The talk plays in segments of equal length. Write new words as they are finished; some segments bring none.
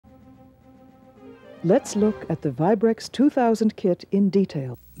Let's look at the Vibrex 2000 kit in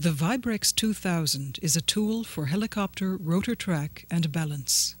detail. The Vibrex 2000 is a tool for helicopter rotor track and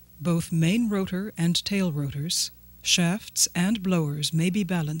balance. Both main rotor and tail rotors, shafts and blowers may be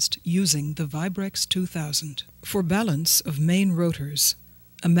balanced using the Vibrex 2000. For balance of main rotors,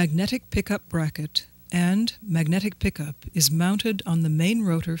 a magnetic pickup bracket and magnetic pickup is mounted on the main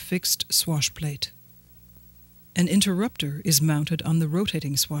rotor fixed swash plate. An interrupter is mounted on the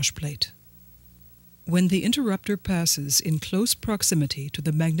rotating swash plate. When the interrupter passes in close proximity to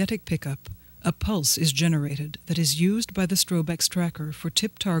the magnetic pickup, a pulse is generated that is used by the Vibrex tracker for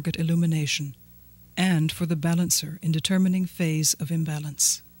tip target illumination and for the balancer in determining phase of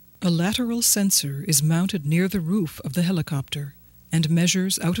imbalance. A lateral sensor is mounted near the roof of the helicopter and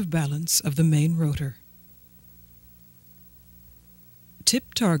measures out of balance of the main rotor.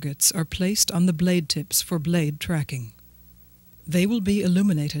 Tip targets are placed on the blade tips for blade tracking. They will be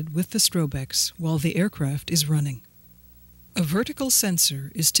illuminated with the Vibrex while the aircraft is running. A vertical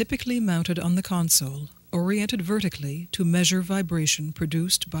sensor is typically mounted on the console, oriented vertically to measure vibration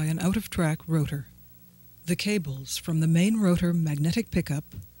produced by an out-of-track rotor. The cables from the main rotor magnetic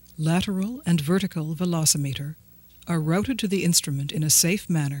pickup, lateral and vertical velocimeter are routed to the instrument in a safe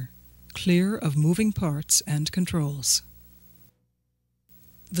manner, clear of moving parts and controls.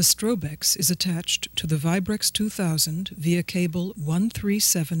 The Vibrex is attached to the Vibrex 2000 via cable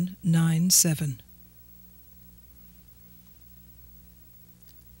 13797.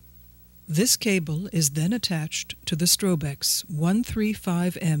 This cable is then attached to the Vibrex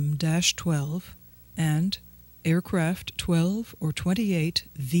 135M-12 and aircraft 12 or 28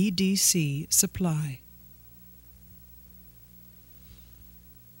 VDC supply.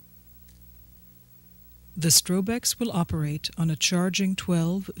 The Vibrex will operate on a charging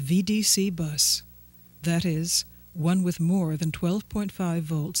 12 VDC bus, that is, one with more than 12.5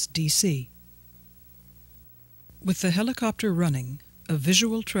 volts DC. With the helicopter running, a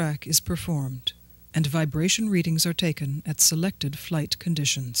visual track is performed, and vibration readings are taken at selected flight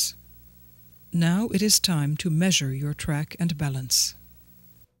conditions. Now it is time to measure your track and balance.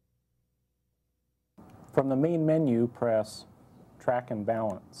 From the main menu, press Track and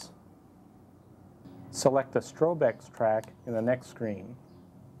Balance. Select the Vibrex track in the next screen.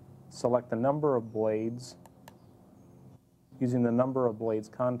 Select the number of blades using the number of blades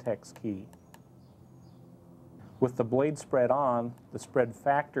context key. With the blade spread on, the spread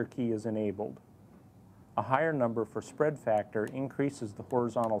factor key is enabled. A higher number for spread factor increases the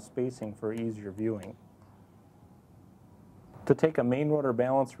horizontal spacing for easier viewing. To take a main rotor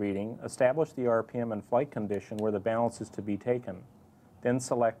balance reading, establish the RPM and flight condition where the balance is to be taken. Then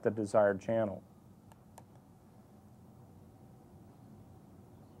select the desired channel.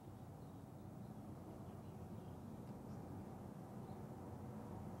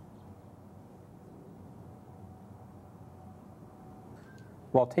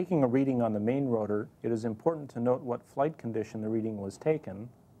 While taking a reading on the main rotor, it is important to note what flight condition the reading was taken,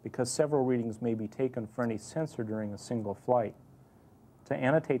 because several readings may be taken for any sensor during a single flight. To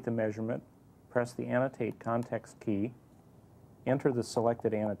annotate the measurement, press the Annotate context key, enter the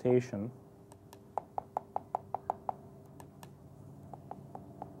selected annotation,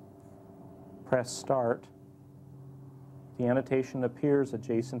 press Start. The annotation appears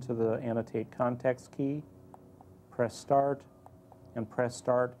adjacent to the Annotate context key. Press Start, and press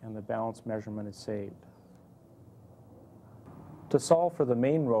Start, and the balance measurement is saved. To solve for the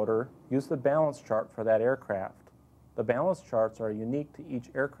main rotor, use the balance chart for that aircraft. The balance charts are unique to each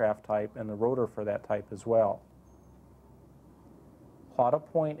aircraft type and the rotor for that type as well. Plot a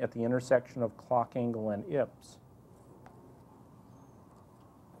point at the intersection of clock angle and IPS.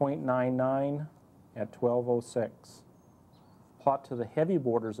 0.99 at 12:06. Plot to the heavy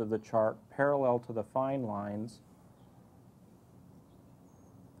borders of the chart parallel to the fine lines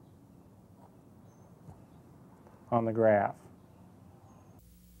on the graph.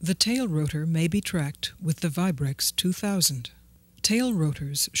 The tail rotor may be tracked with the Vibrex 2000. Tail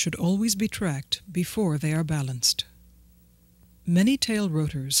rotors should always be tracked before they are balanced. Many tail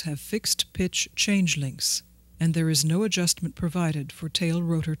rotors have fixed pitch change links, and there is no adjustment provided for tail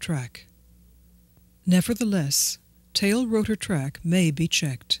rotor track. Nevertheless, tail rotor track may be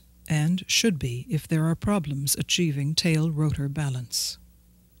checked, and should be if there are problems achieving tail rotor balance.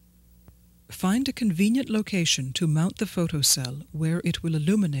 Find a convenient location to mount the photocell where it will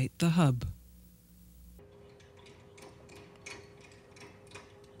illuminate the hub.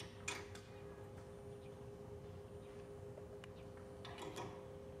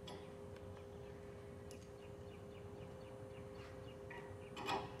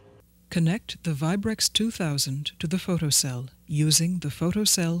 Connect the Vibrex 2000 to the photocell using the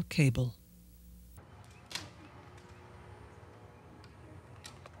photocell cable.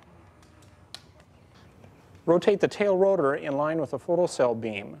 Rotate the tail rotor in line with the photocell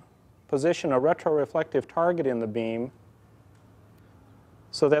beam. Position a retroreflective target in the beam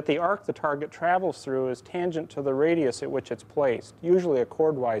so that the arc the target travels through is tangent to the radius at which it's placed, usually a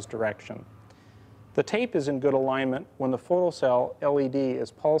chordwise direction. The tape is in good alignment when the photocell LED is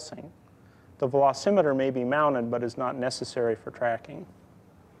pulsing. The velocimeter may be mounted but is not necessary for tracking.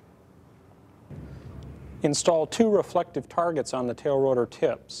 Install 2 reflective targets on the tail rotor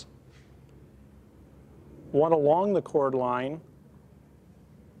tips. One along the cord line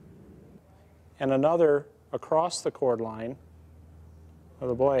and another across the cord line of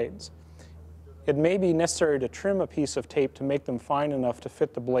the blades. It may be necessary to trim a piece of tape to make them fine enough to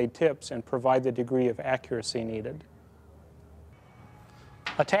fit the blade tips and provide the degree of accuracy needed.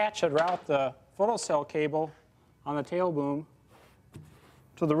 Attach and route the photocell cable on the tail boom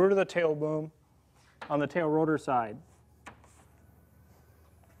to the root of the tail boom on the tail rotor side.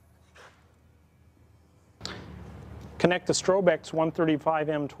 Connect the Vibrex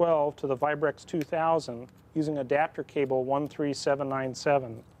 135M12 to the Vibrex 2000 using adapter cable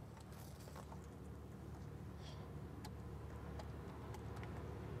 13797.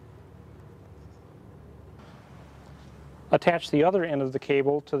 Attach the other end of the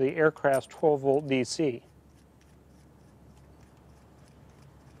cable to the aircraft's 12-volt DC.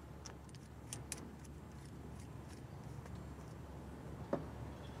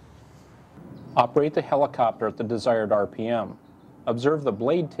 Operate the helicopter at the desired RPM. Observe the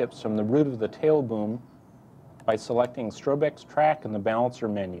blade tips from the root of the tail boom by selecting Vibrex track in the balancer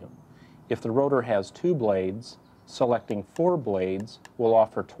menu. If the rotor has 2 blades, selecting 4 blades will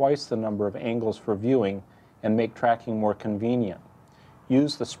offer twice the number of angles for viewing and make tracking more convenient.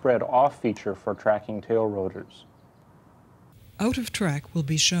 Use the spread off feature for tracking tail rotors. Out of track will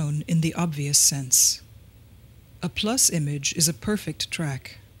be shown in the obvious sense. A plus image is a perfect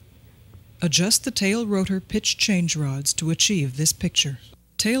track. Adjust the tail rotor pitch change rods to achieve this picture.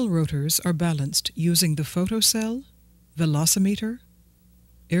 Tail rotors are balanced using the photocell, velocimeter,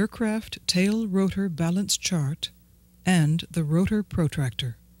 aircraft tail rotor balance chart, and the rotor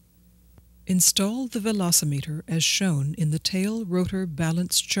protractor. Install the velocimeter as shown in the tail rotor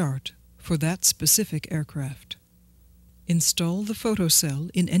balance chart for that specific aircraft. Install the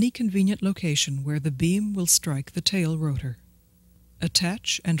photocell in any convenient location where the beam will strike the tail rotor.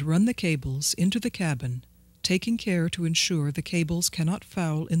 Attach and run the cables into the cabin, taking care to ensure the cables cannot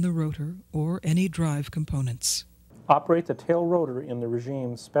foul in the rotor or any drive components. Operate the tail rotor in the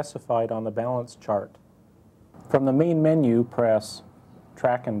regime specified on the balance chart. From the main menu, press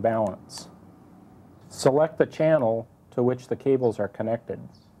Track and Balance. Select the channel to which the cables are connected.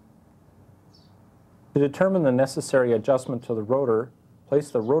 To determine the necessary adjustment to the rotor, place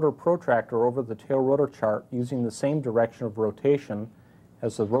the rotor protractor over the tail rotor chart using the same direction of rotation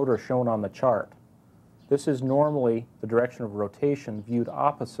as the rotor shown on the chart. This is normally the direction of rotation viewed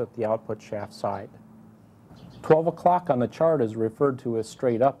opposite the output shaft side. 12 o'clock on the chart is referred to as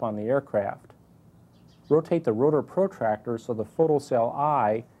straight up on the aircraft. Rotate the rotor protractor so the photocell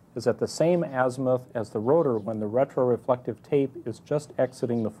eye is at the same azimuth as the rotor when the retroreflective tape is just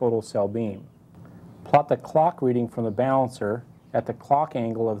exiting the photocell beam. Plot the clock reading from the balancer at the clock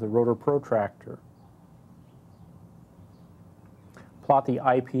angle of the rotor protractor. Plot the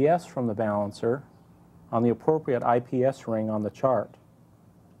IPS from the balancer on the appropriate IPS ring on the chart.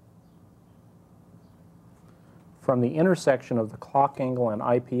 From the intersection of the clock angle and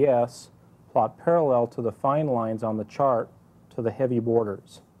IPS, plot parallel to the fine lines on the chart to the heavy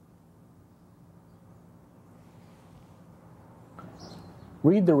borders.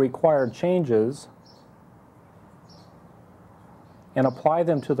 Read the required changes and apply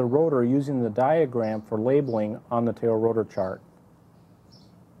them to the rotor using the diagram for labeling on the tail rotor chart.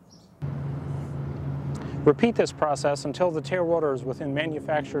 Repeat this process until the tail rotor is within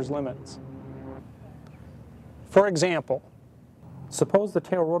manufacturer's limits. For example, suppose the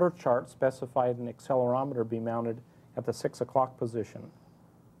tail rotor chart specified an accelerometer be mounted at the 6 o'clock position.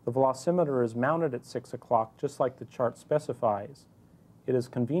 The velocimeter is mounted at 6 o'clock just like the chart specifies. It is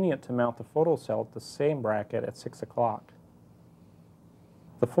convenient to mount the photocell at the same bracket at 6 o'clock.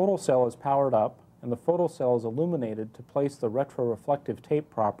 The photocell is powered up and the photocell is illuminated to place the retroreflective tape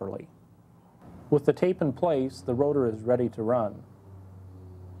properly. With the tape in place, the rotor is ready to run.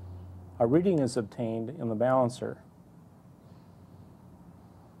 A reading is obtained in the balancer.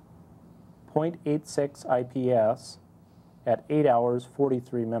 0.86 IPS at 8 hours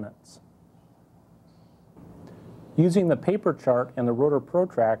 43 minutes. Using the paper chart and the rotor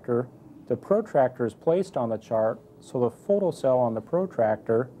protractor, the protractor is placed on the chart so the photocell on the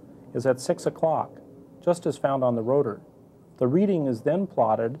protractor is at 6 o'clock, just as found on the rotor. The reading is then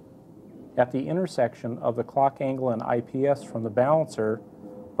plotted at the intersection of the clock angle and IPS from the balancer,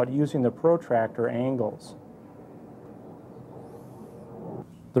 but using the protractor angles.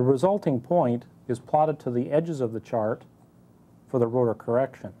 The resulting point is plotted to the edges of the chart for the rotor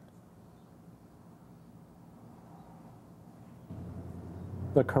correction.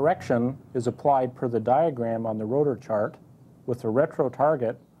 The correction is applied per the diagram on the rotor chart, with the retro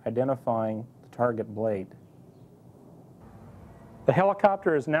target identifying the target blade. The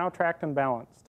helicopter is now tracked and balanced.